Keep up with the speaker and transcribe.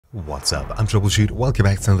What's up? I'm Troubleshoot. Welcome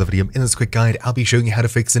back to another video. In this quick guide, I'll be showing you how to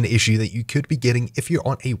fix an issue that you could be getting if you're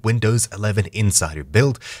on a Windows 11 Insider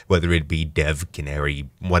build, whether it be Dev, Canary,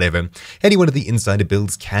 whatever. Any one of the Insider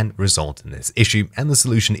builds can result in this issue, and the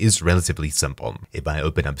solution is relatively simple. If I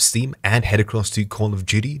open up Steam and head across to Call of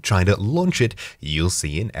Duty, trying to launch it, you'll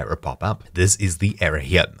see an error pop up. This is the error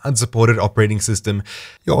here. Unsupported operating system.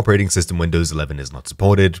 Your operating system Windows 11 is not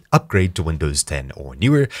supported. Upgrade to Windows 10 or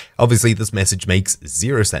newer. Obviously, this message makes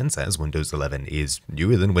zero sense, as Windows 11 is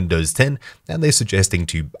newer than Windows 10, and they're suggesting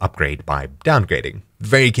to upgrade by downgrading.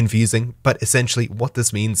 Very confusing, but essentially what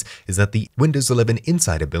this means is that the Windows 11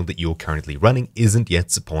 Insider build that you're currently running isn't yet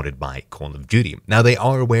supported by Call of Duty. Now, they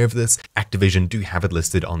are aware of this. Activision do have it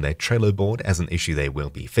listed on their Trello board as an issue they will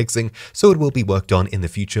be fixing, so it will be worked on in the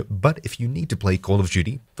future. But if you need to play Call of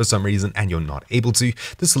Duty for some reason and you're not able to,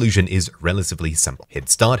 the solution is relatively simple. Hit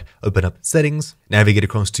Start, open up Settings, navigate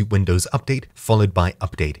across to Windows Update, followed by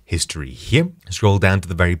Update History here. Scroll down to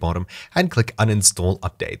the very bottom and click Uninstall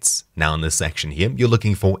Updates. Now, in this section here, you're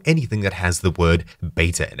looking for anything that has the word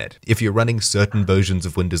beta in it. If you're running certain versions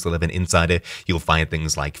of Windows 11 Insider, you'll find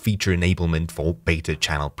things like feature enablement for beta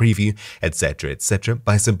channel preview, etc., etc.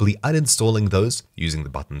 By simply uninstalling those using the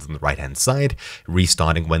buttons on the right hand side,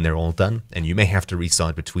 restarting when they're all done, and you may have to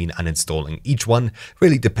restart between uninstalling each one.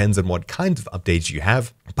 Really depends on what kinds of updates you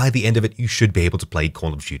have. By the end of it, you should be able to play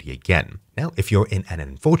Call of Duty again. Now, if you're in an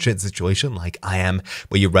unfortunate situation like I am,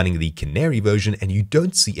 where you're running the Canary version and you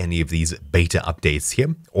don't see any of these beta updates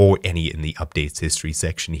here, or any in the updates history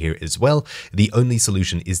section here as well, the only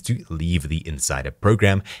solution is to leave the Insider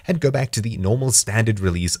program and go back to the normal standard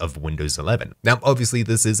release of Windows 11. Now, obviously,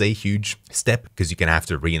 this is a huge step because you're going to have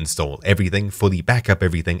to reinstall everything, fully backup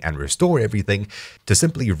everything, and restore everything to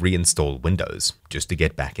simply reinstall Windows just to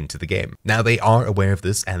get back into the game. Now, they are aware of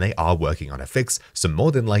this and they are working on a fix, so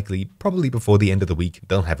more than likely, probably before the end of the week,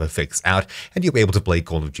 they'll have a fix out and you'll be able to play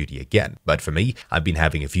Call of Duty again. But for me, I've been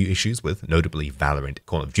having a few issues with notably Valorant,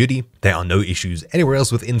 Call of Duty. There are no issues anywhere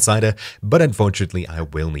else with Insider, but unfortunately, I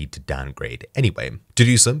will need to downgrade anyway. To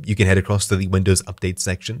do so, you can head across to the Windows Update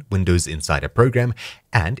section, Windows Insider Program,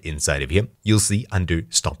 and inside of here, you'll see under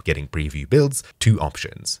Stop Getting Preview Builds, two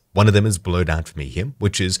options. One of them is blurred out for me here,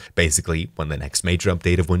 which is basically when the next major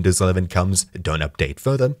update of Windows 11 comes, don't update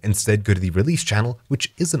further. Instead, go to the release channel,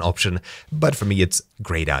 which is an option, but for me, it's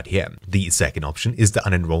grayed out here. The second option is to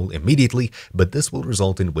unenroll immediately, but this will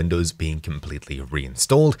result in Windows being completely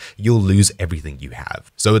reinstalled. You'll lose everything you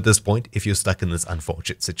have. So at this point, if you're stuck in this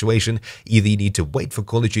unfortunate situation, either you need to wait for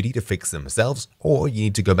Call of Duty to fix themselves, or you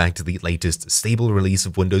need to go back to the latest stable release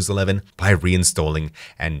of Windows 11 by reinstalling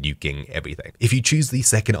and nuking everything. If you choose the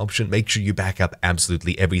second option, make sure you back up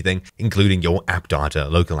absolutely everything, including your app data,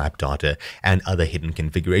 local app data, and other hidden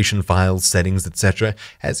configuration files, settings, etc.,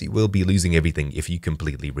 as you will be losing everything if you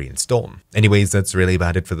completely reinstall. Anyways, that's really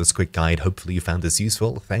about it for this quick guide. Hopefully you found this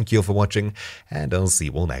useful. Thank you all for watching, and I'll see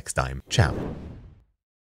you all next time. Ciao.